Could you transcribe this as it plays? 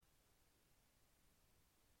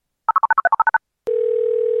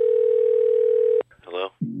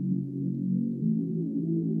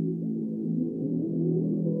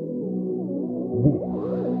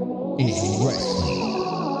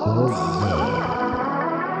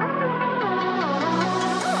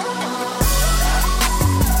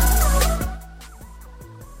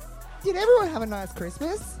nice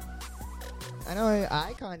Christmas? I know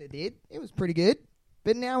I kind of did. It was pretty good.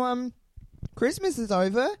 But now, Christmas is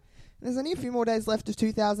over. There's only a few more days left of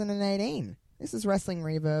 2018. This is Wrestling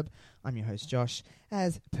Reverb. I'm your host, Josh.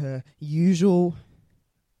 As per usual,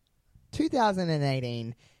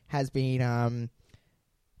 2018 has been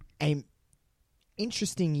an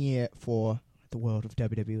interesting year for the world of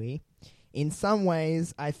WWE. In some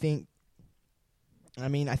ways, I think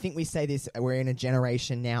we say this, we're in a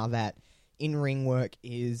generation now that in-ring work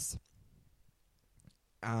is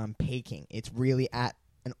peaking. It's really at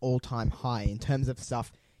an all-time high in terms of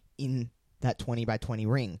stuff in that 20 by 20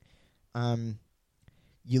 ring.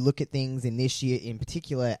 You look at things in this year in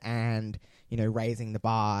particular and, raising the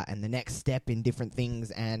bar and the next step in different things,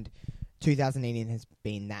 and 2018 has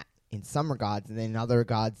been that in some regards, and then in other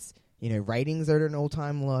regards, ratings are at an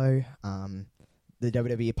all-time low. The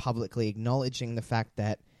WWE publicly acknowledging the fact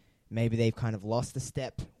that maybe they've kind of lost a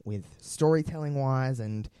step with storytelling-wise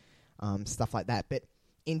and stuff like that. But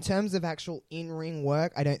in terms of actual in-ring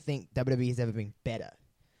work, I don't think WWE has ever been better.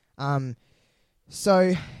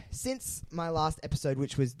 So, since my last episode,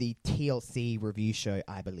 which was the TLC review show,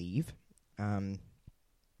 I believe, I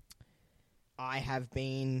have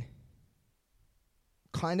been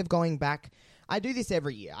kind of going back. I do this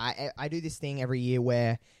every year. I do this thing every year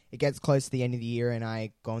where it gets close to the end of the year and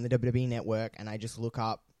I go on the WWE network and I just look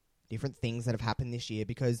up different things that have happened this year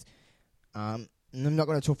because and I'm not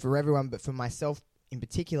going to talk for everyone, but for myself in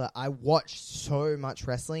particular, I watch so much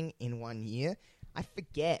wrestling in one year. I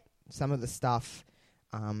forget some of the stuff.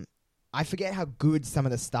 I forget how good some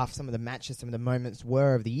of the stuff, some of the matches, some of the moments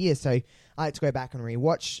were of the year. So I like to go back and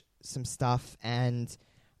rewatch some stuff, and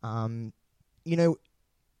you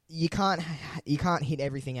can't hit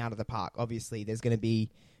everything out of the park. Obviously, there's going to be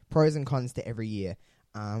pros and cons to every year.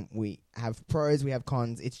 We have pros, we have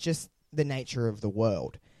cons. It's just the nature of the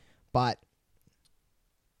world. But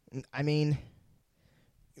I mean,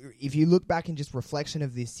 if you look back in just reflection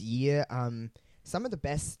of this year, some of the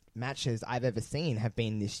best matches I've ever seen have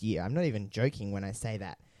been this year. I'm not even joking when I say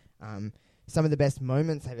that. Some of the best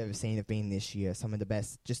moments I've ever seen have been this year. Some of the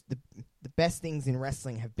best, just the best things in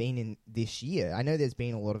wrestling have been in this year. I know there's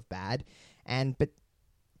been a lot of bad, but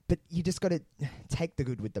you just got to take the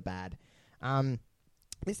good with the bad.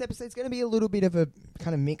 This episode's going to be a little bit of a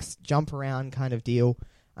kind of mixed jump around kind of deal.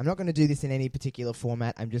 I'm not going to do this in any particular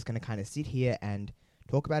format. I'm just going to kind of sit here and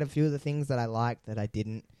talk about a few of the things that I liked, that I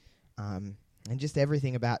didn't, and just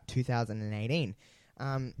everything about 2018.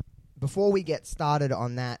 Before we get started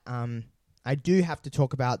on that, I do have to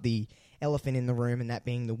talk about the elephant in the room, and that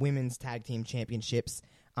being the Women's Tag Team Championships.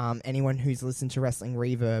 Anyone who's listened to Wrestling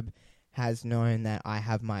Reverb has known that I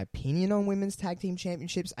have my opinion on Women's Tag Team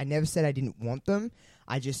Championships. I never said I didn't want them.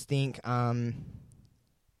 I just think,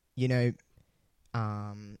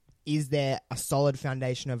 is there a solid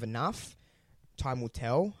foundation of enough? Time will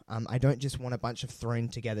tell. I don't just want a bunch of thrown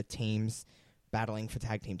together teams battling for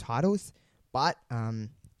tag team titles, but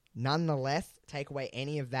nonetheless, take away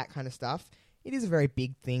any of that kind of stuff. It is a very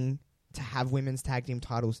big thing to have women's tag team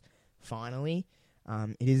titles finally.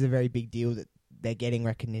 It is a very big deal that they're getting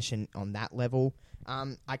recognition on that level.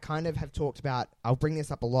 I kind of have talked about, I'll bring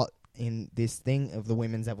this up a lot in this thing of the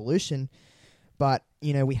women's evolution, but,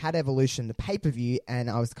 we had Evolution, the pay-per-view, and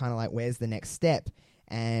I was kind of like, where's the next step?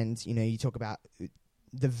 And, you talk about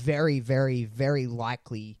the very, very, very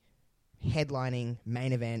likely headlining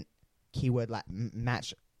main event, keyword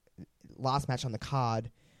match, last match on the card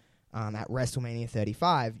at WrestleMania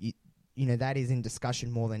 35. That is in discussion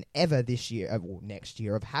more than ever this year, or next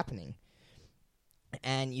year, of happening.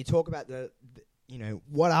 And you talk about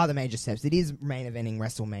what are the major steps? It is main eventing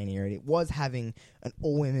WrestleMania. It was having an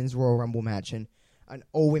all-women's Royal Rumble match and an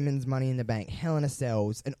all-women's Money in the Bank, Hell in a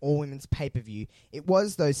Cells, an all-women's pay-per-view. It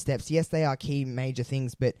was those steps. Yes, they are key major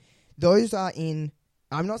things, but those are in...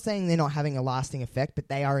 I'm not saying they're not having a lasting effect, but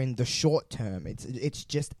they are in the short term. It's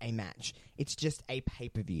just a match. It's just a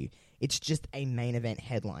pay-per-view. It's just a main event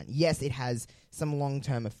headline. Yes, it has some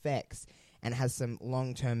long-term effects and has some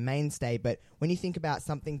long-term mainstay, but when you think about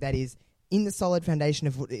something that is in the solid foundation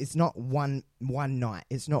of... It's not one night.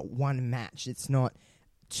 It's not one match. It's not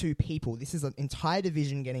two people. This is an entire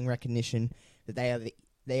division getting recognition that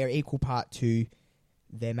they are equal part to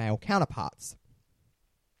their male counterparts.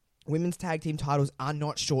 Women's tag team titles are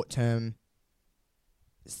not short-term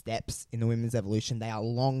steps in the women's evolution. They are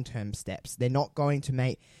long-term steps. They're not going to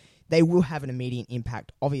make... They will have an immediate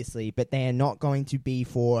impact, obviously, but they are not going to be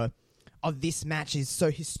for, this match is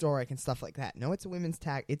so historic and stuff like that. No, it's a women's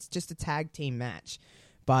tag... It's just a tag team match,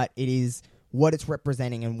 but it is what it's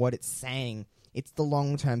representing and what it's saying. It's the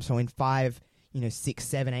long-term. So in 5, 6,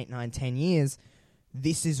 7, 8, 9, 10 years,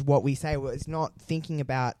 this is what we say. Well, it's not thinking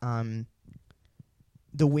about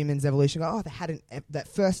the women's evolution. Oh, they had that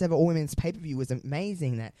first ever all women's pay-per-view was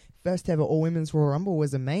amazing. That first ever all women's Royal Rumble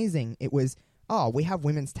was amazing. It was, oh, we have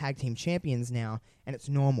women's tag team champions now, and it's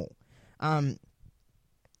normal.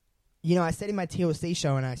 You know, I said in my TLC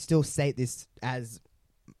show, and I still state this as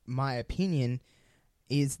my opinion,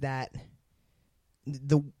 is that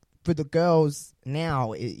for the girls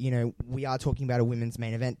now, you know, we are talking about a women's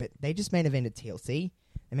main event, but they just main evented TLC.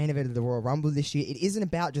 They main evented the Royal Rumble this year. It isn't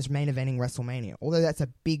about just main eventing WrestleMania, although that's a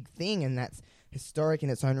big thing and that's historic in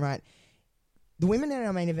its own right. The women are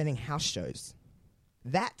now main eventing house shows.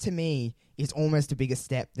 That, to me, is almost a bigger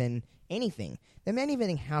step than anything. They're main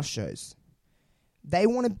eventing house shows. They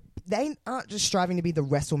aren't just striving to be the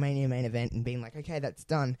WrestleMania main event and being like, okay, that's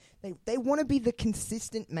done. They want to be the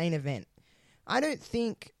consistent main event. I don't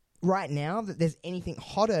think right now that there's anything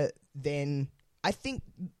hotter than... I think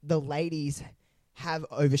the ladies have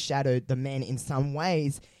overshadowed the men in some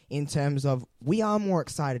ways in terms of we are more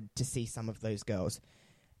excited to see some of those girls.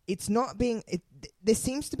 It's not being... there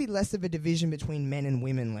seems to be less of a division between men and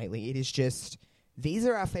women lately. It is just, these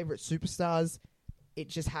are our favorite superstars. It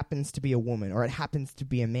just happens to be a woman or it happens to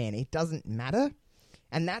be a man. It doesn't matter.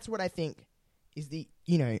 And that's what I think is the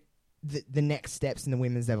next steps in the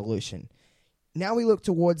women's evolution. Now we look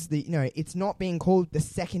towards it's not being called the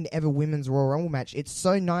second ever women's Royal Rumble match. It's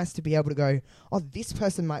so nice to be able to go, oh, this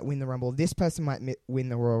person might win the Rumble, this person might win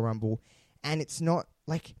the Royal Rumble. And it's not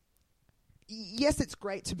like, yes, it's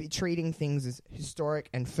great to be treating things as historic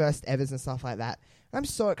and first evers and stuff like that. I'm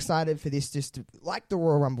so excited for this, just to, like the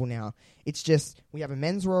Royal Rumble now. It's just, we have a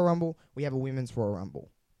men's Royal Rumble, we have a women's Royal Rumble.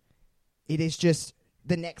 It is just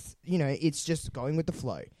the next, it's just going with the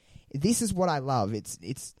flow. This is what I love.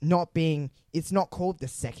 It's not called the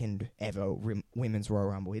second ever women's Royal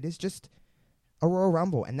Rumble. It is just a Royal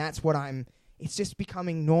Rumble, and that's what it's just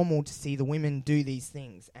becoming normal to see the women do these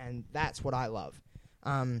things, and that's what I love.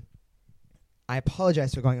 I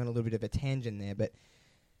apologize for going on a little bit of a tangent there, but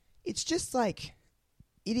it's just like,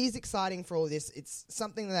 it is exciting for all this. It's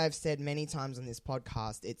something that I've said many times on this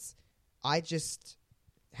podcast. I just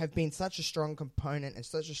have been such a strong component and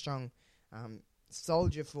such a strong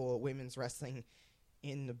soldier for women's wrestling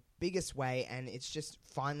in the biggest way, and it's just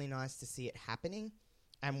finally nice to see it happening,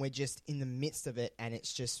 and we're just in the midst of it, and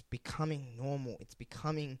it's just becoming normal. It's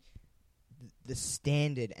becoming the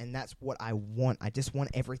standard, and that's what I want. I just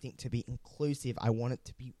want everything to be inclusive. I want it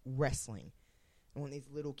to be wrestling. I want these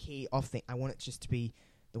little key off things. I want it just to be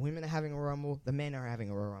the women are having a Rumble, the men are having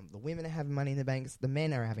a Royal Rumble. The women are having Money in the Banks, the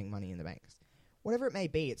men are having Money in the Banks. Whatever it may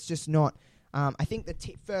be, it's just not... I think the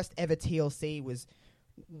first ever TLC was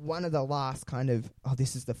one of the last kind of... Oh,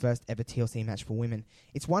 this is the first ever TLC match for women.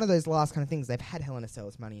 It's one of those last kind of things. They've had Hell in a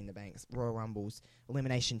Cell's, Money in the Banks, Royal Rumbles,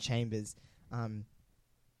 Elimination Chambers.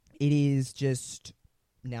 It is just...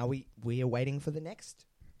 Now we are waiting for the next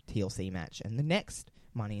TLC match and the next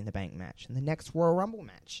Money in the Bank match and the next Royal Rumble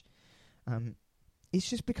match. It's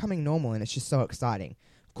just becoming normal, and it's just so exciting.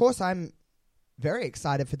 Of course, I'm very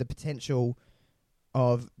excited for the potential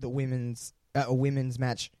of the women's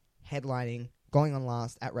match headlining, going on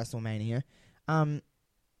last at WrestleMania.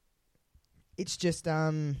 It's just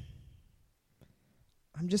I'm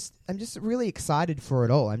just really excited for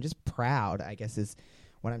it all. I'm just proud, I guess, is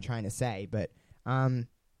what I'm trying to say. But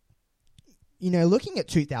looking at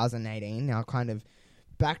 2018 now, kind of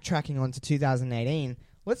backtracking on to 2018.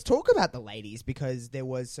 Let's talk about the ladies, because there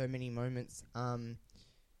was so many moments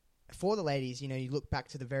for the ladies. You look back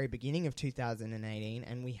to the very beginning of 2018,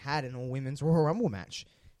 and we had an all-women's Royal Rumble match.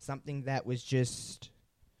 Something that was just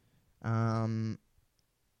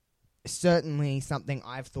certainly something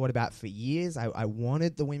I've thought about for years. I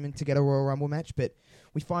wanted the women to get a Royal Rumble match, but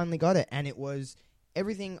we finally got it, and it was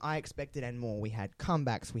everything I expected and more. We had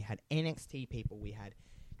comebacks, we had NXT people,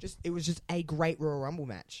 it was just a great Royal Rumble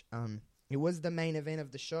match. It was the main event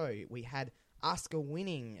of the show. We had Asuka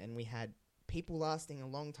winning, and we had people lasting a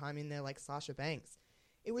long time in there like Sasha Banks.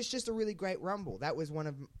 It was just a really great Rumble. That was one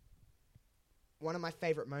of my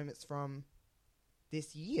favorite moments from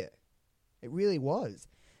this year. It really was.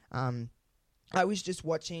 I was just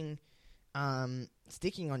watching,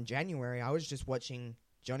 sticking on January, I was just watching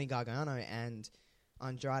Johnny Gargano and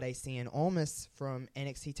Andrade Cien Almas from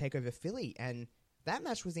NXT TakeOver Philly, and that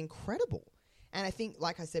match was incredible. And I think,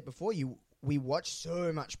 like I said before, we watch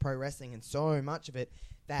so much pro wrestling and so much of it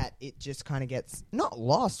that it just kind of gets not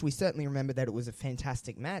lost. We certainly remember that it was a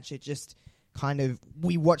fantastic match. It just kind of,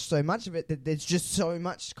 we watch so much of it that there's just so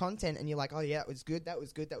much content, and you're like, oh yeah, it was good, that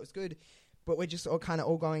was good, that was good. But we're just all kind of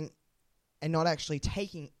all going and not actually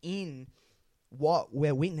taking in what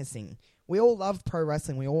we're witnessing. we all love pro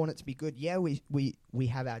wrestling. We all want it to be good. Yeah, we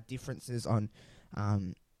have our differences on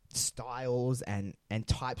styles and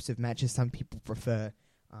types of matches. Some people prefer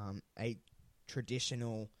a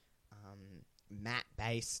traditional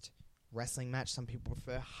mat-based wrestling match. Some people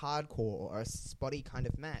prefer hardcore or a spotty kind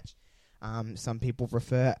of match. Some people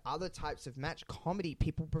prefer other types of match. Comedy,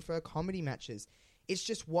 people prefer comedy matches. It's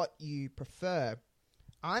just what you prefer.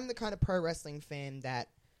 I'm the kind of pro wrestling fan that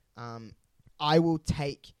I will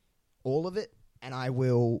take all of it, and I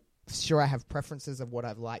will... Sure, I have preferences of what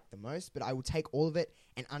I've liked the most, but I will take all of it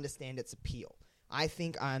and understand its appeal. I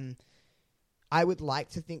would like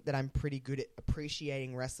to think that I'm pretty good at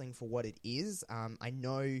appreciating wrestling for what it is. I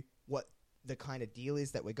know what the kind of deal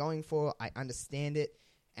is that we're going for. I understand it,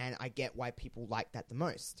 and I get why people like that the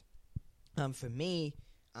most. For me,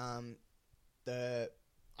 the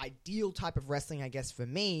ideal type of wrestling, I guess, for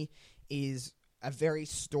me, is a very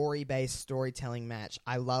story-based storytelling match.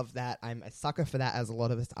 I love that. I'm a sucker for that, as a lot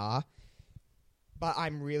of us are. But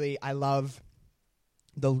I love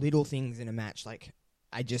the little things in a match. Like,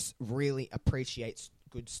 I just really appreciate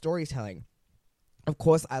good storytelling. Of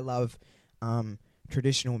course, I love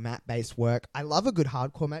traditional mat-based work. I love a good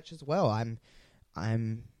hardcore match as well. I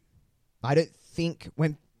don't think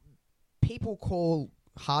when people call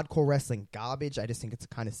hardcore wrestling garbage, I just think it's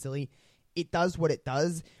kind of silly. It does what it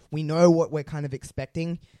does. We know what we're kind of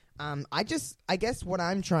expecting. I guess what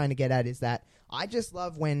I'm trying to get at is that I just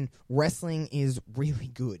love when wrestling is really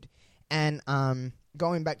good. And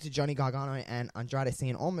going back to Johnny Gargano and Andrade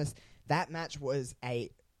Cien Almas, that match was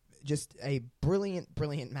just a brilliant,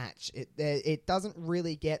 brilliant match. It doesn't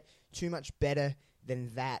really get too much better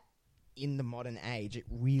than that in the modern age. It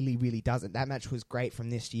really, really doesn't. That match was great from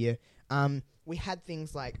this year. We had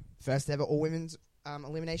things like first ever all-women's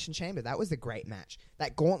Elimination Chamber. That was a great match.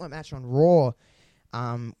 That gauntlet match on Raw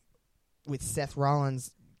with Seth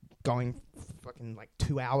Rollins going fucking like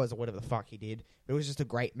 2 hours or whatever the fuck he did. It was just a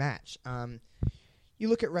great match. You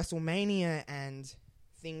look at WrestleMania and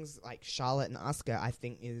things like Charlotte and Asuka, I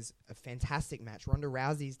think is a fantastic match. Ronda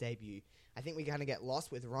Rousey's debut. I think we kind of get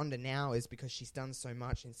lost with Ronda now is because she's done so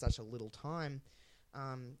much in such a little time.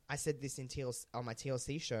 I said this on my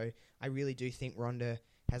TLC show. I really do think Ronda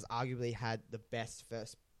has arguably had the best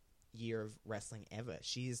first year of wrestling ever.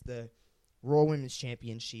 She is the Raw Women's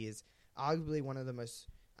Champion. She is arguably one of the most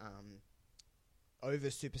over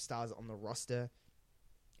superstars on the roster.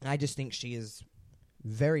 And I just think she is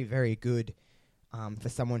very, very good for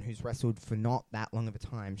someone who's wrestled for not that long of a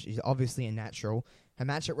time. She's obviously a natural. Her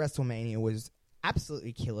match at WrestleMania was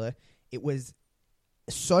absolutely killer. It was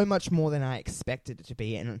so much more than I expected it to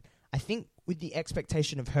be. And I think with the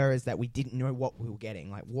expectation of her is that we didn't know what we were getting.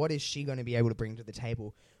 Like, what is she going to be able to bring to the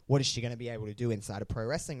table? What is she going to be able to do inside a pro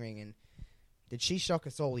wrestling ring? And did she shock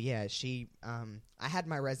us all? Yeah, I had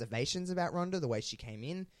my reservations about Ronda, the way she came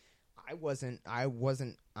in. I wasn't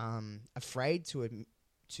afraid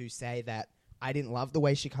to say that I didn't love the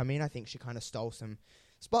way she came in. I think she kind of stole some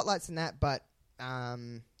spotlights in that, but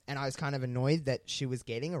and I was kind of annoyed that she was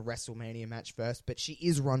getting a WrestleMania match first, but she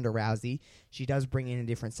is Ronda Rousey. She does bring in a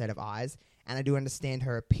different set of eyes, and I do understand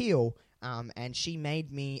her appeal, and she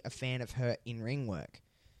made me a fan of her in-ring work.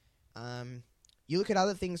 You look at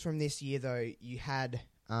other things from this year, though. You had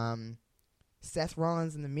Seth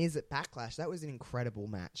Rollins and The Miz at Backlash. That was an incredible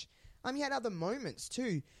match. You had other moments,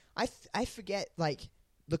 too. I forget, like,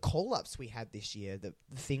 the call-ups we had this year, the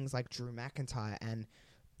things like Drew McIntyre and...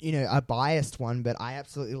 You know, a biased one, but I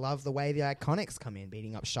absolutely love the way the Iconics come in,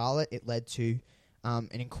 beating up Charlotte. It led to an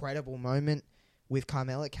incredible moment with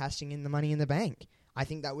Carmella cashing in the Money in the Bank. I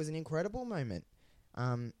think that was an incredible moment.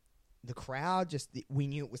 The crowd, we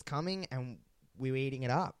knew it was coming, and we were eating it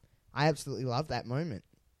up. I absolutely love that moment.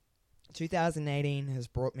 2018 has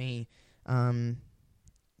brought me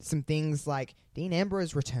some things like Dean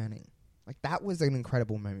Ambrose returning. Like, that was an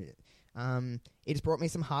incredible moment. It's brought me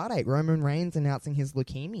some heartache. Roman Reigns announcing his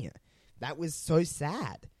leukemia. That was so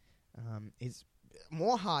sad. It's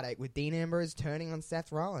more heartache with Dean Ambrose turning on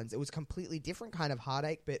Seth Rollins. It was a completely different kind of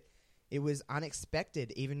heartache, but it was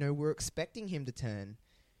unexpected, even though we were expecting him to turn.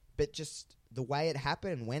 But just the way it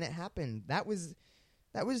happened, when it happened, that was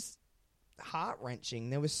heart-wrenching.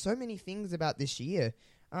 There were so many things about this year.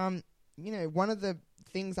 One of the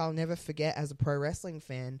things I'll never forget as a pro wrestling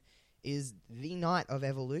fan is the night of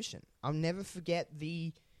Evolution. I'll never forget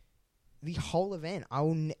the whole event.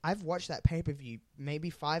 I've watched that pay-per-view maybe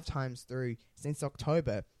 5 times through since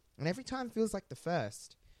October, and every time feels like the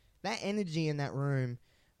first. That energy in that room,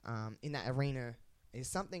 in that arena, is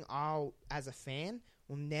something I'll, as a fan,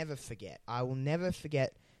 will never forget. I will never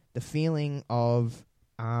forget the feeling of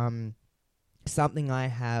something I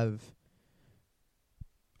have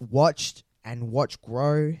watched and watched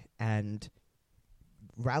grow and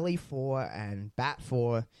rally for and bat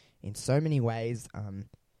for in so many ways.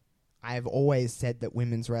 I have always said that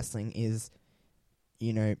women's wrestling is,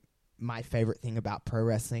 my favorite thing about pro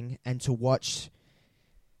wrestling, and to watch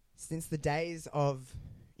since the days of,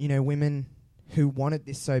 women who wanted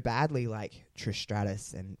this so badly, like Trish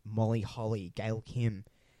Stratus and Molly Holly, Gail Kim,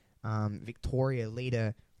 Victoria,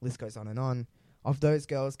 Lita, list goes on and on, of those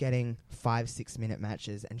girls getting 5-6 minute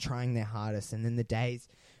matches and trying their hardest. And then the days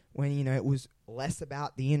when, it was less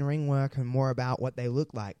about the in-ring work and more about what they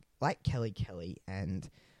look like Kelly and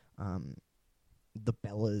the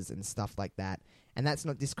Bellas and stuff like that. And that's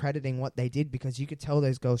not discrediting what they did, because you could tell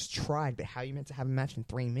those girls tried, but how are you meant to have a match in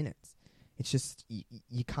 3 minutes? It's just,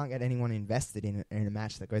 you can't get anyone invested in a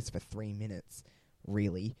match that goes for 3 minutes,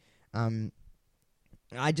 really.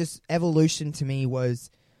 Evolution to me was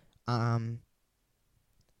one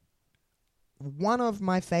of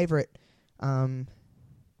my favorite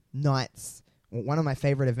nights, or one of my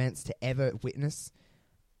favorite events to ever witness.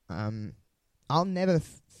 I'll never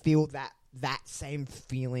feel that same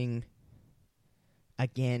feeling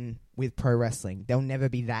again with pro wrestling. There'll never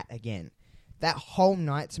be that again. That whole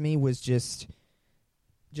night to me was just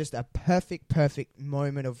a perfect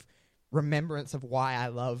moment of remembrance of why I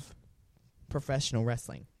love professional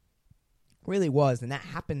wrestling. Really was, and that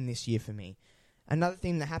happened this year for me. Another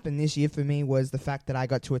thing that happened this year for me was the fact that I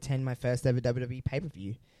got to attend my first ever WWE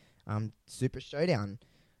pay-per-view, Super Showdown.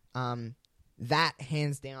 That,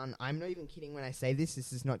 hands down, I'm not even kidding when I say this.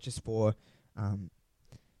 This is not just for,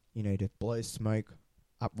 to blow smoke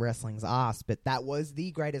up wrestling's ass, but that was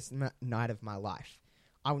the greatest night of my life.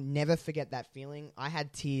 I'll never forget that feeling. I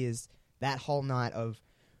had tears that whole night of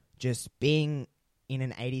just being in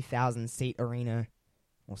an 80,000 seat arena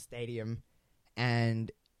or stadium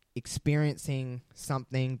and experiencing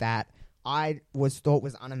something that I thought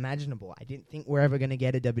was unimaginable. I didn't think we're ever going to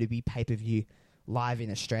get a WWE pay-per-view live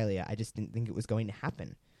in Australia. I just didn't think it was going to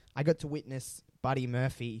happen. I got to witness Buddy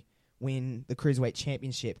Murphy win the Cruiserweight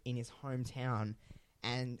Championship in his hometown,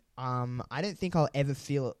 and I don't think I'll ever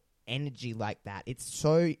feel energy like that. It's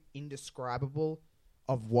so indescribable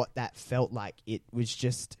of what that felt like. It was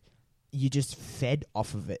just, you just fed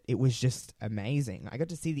off of it. It was just amazing. I got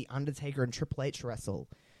to see The Undertaker and Triple H wrestle.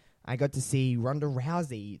 I got to see Ronda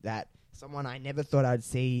Rousey, that someone I never thought I'd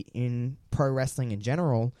see in pro wrestling in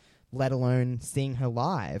general, let alone seeing her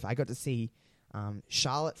live. I got to see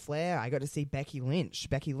Charlotte Flair. I got to see Becky Lynch.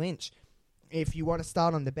 Becky Lynch, if you want to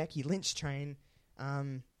start on the Becky Lynch train,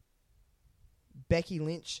 Becky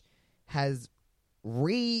Lynch has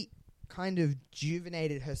kind of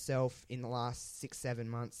rejuvenated herself in the last 6-7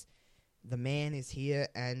 months. The man is here,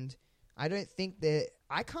 and I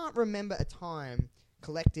can't remember a time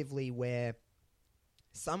collectively where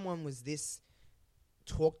someone was this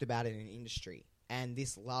talked about in an industry and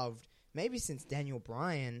this loved, maybe since Daniel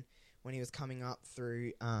Bryan when he was coming up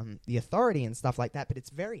through the Authority and stuff like that, but it's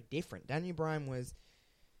very different. Daniel Bryan was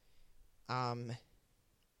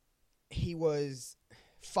he was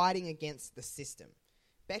fighting against the system.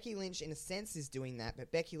 Becky Lynch, in a sense, is doing that,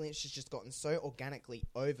 but Becky Lynch has just gotten so organically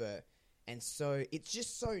over, and so it's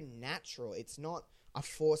just so natural. It's not a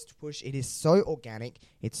forced push. It is so organic.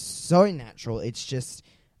 It's so natural. It's just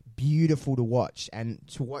beautiful to watch. And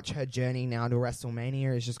to watch her journey now to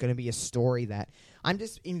WrestleMania is just going to be a story that I'm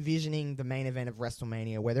just envisioning the main event of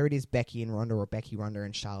WrestleMania, whether it is Becky and Ronda or Becky, Ronda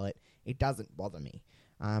and Charlotte, it doesn't bother me.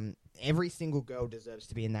 Every single girl deserves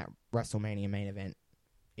to be in that WrestleMania main event.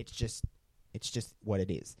 It's just what it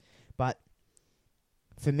is. But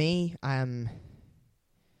for me, I'm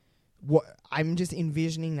just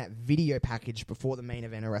envisioning that video package before the main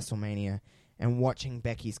event of WrestleMania and watching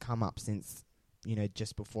Becky's come up since,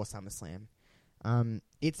 just before SummerSlam.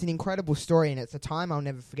 It's an incredible story, and it's a time I'll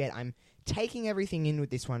never forget. I'm taking everything in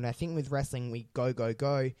with this one. I think with wrestling, we go,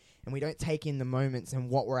 and we don't take in the moments and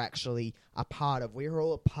what we're actually a part of. We're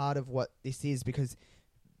all a part of what this is, because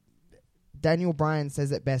Daniel Bryan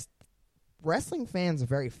says it best. Wrestling fans are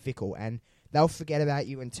very fickle, and they'll forget about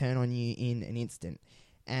you and turn on you in an instant.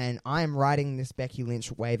 And I am riding this Becky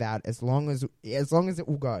Lynch wave out as long as it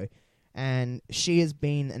will go. And she has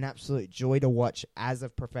been an absolute joy to watch as a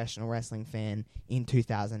professional wrestling fan in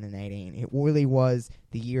 2018. It really was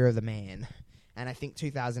the year of the man. And I think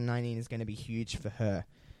 2019 is going to be huge for her.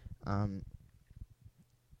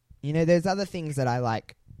 There's other things that I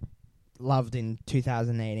loved in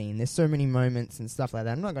 2018. There's so many moments and stuff like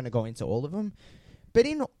that. I'm not going to go into all of them. But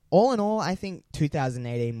in all, I think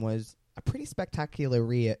 2018 was a pretty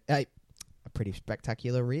spectacular year.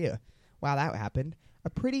 Wow, that happened. A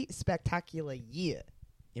pretty spectacular year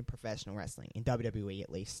in professional wrestling, in WWE at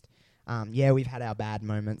least. Yeah, we've had our bad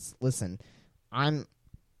moments. Listen,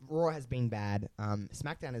 Raw has been bad.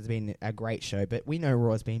 SmackDown has been a great show, but we know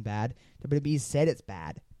Raw has been bad. WWE said it's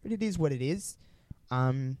bad, but it is what it is.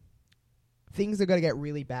 Things are going to get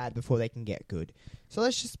really bad before they can get good. So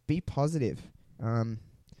let's just be positive.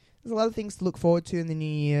 There's a lot of things to look forward to in the new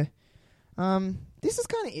year. This is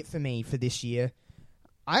kind of it for me for this year.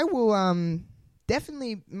 I will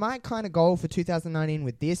definitely, my kind of goal for 2019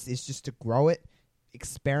 with this is just to grow it,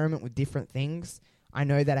 experiment with different things. I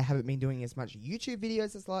know that I haven't been doing as much YouTube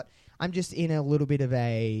videos as a lot. I'm just in a little bit of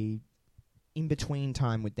a in-between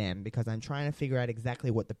time with them because I'm trying to figure out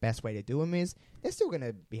exactly what the best way to do them is. They're still going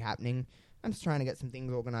to be happening. I'm just trying to get some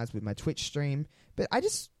things organized with my Twitch stream. But I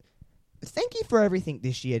just thank you for everything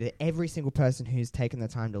this year to every single person who's taken the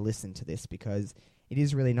time to listen to this because it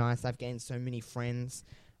is really nice. I've gained so many friends.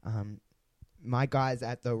 My guys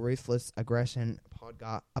at the Ruthless Aggression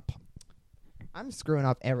podcast. I'm screwing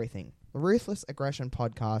up everything. The Ruthless Aggression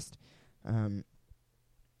podcast.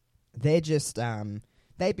 They're just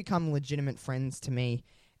they become legitimate friends to me,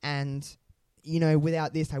 and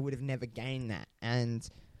without this, I would have never gained that. And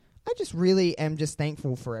I just really am just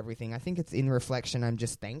thankful for everything. I think it's in reflection. I'm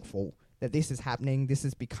just thankful that this is happening. This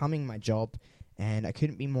is becoming my job, and I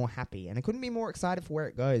couldn't be more happy, and I couldn't be more excited for where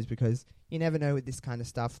it goes because you never know with this kind of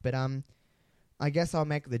stuff. But I guess I'll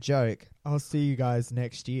make the joke. I'll see you guys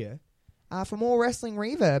next year for more Wrestling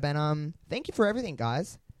Reverb, and thank you for everything,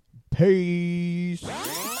 guys. Peace.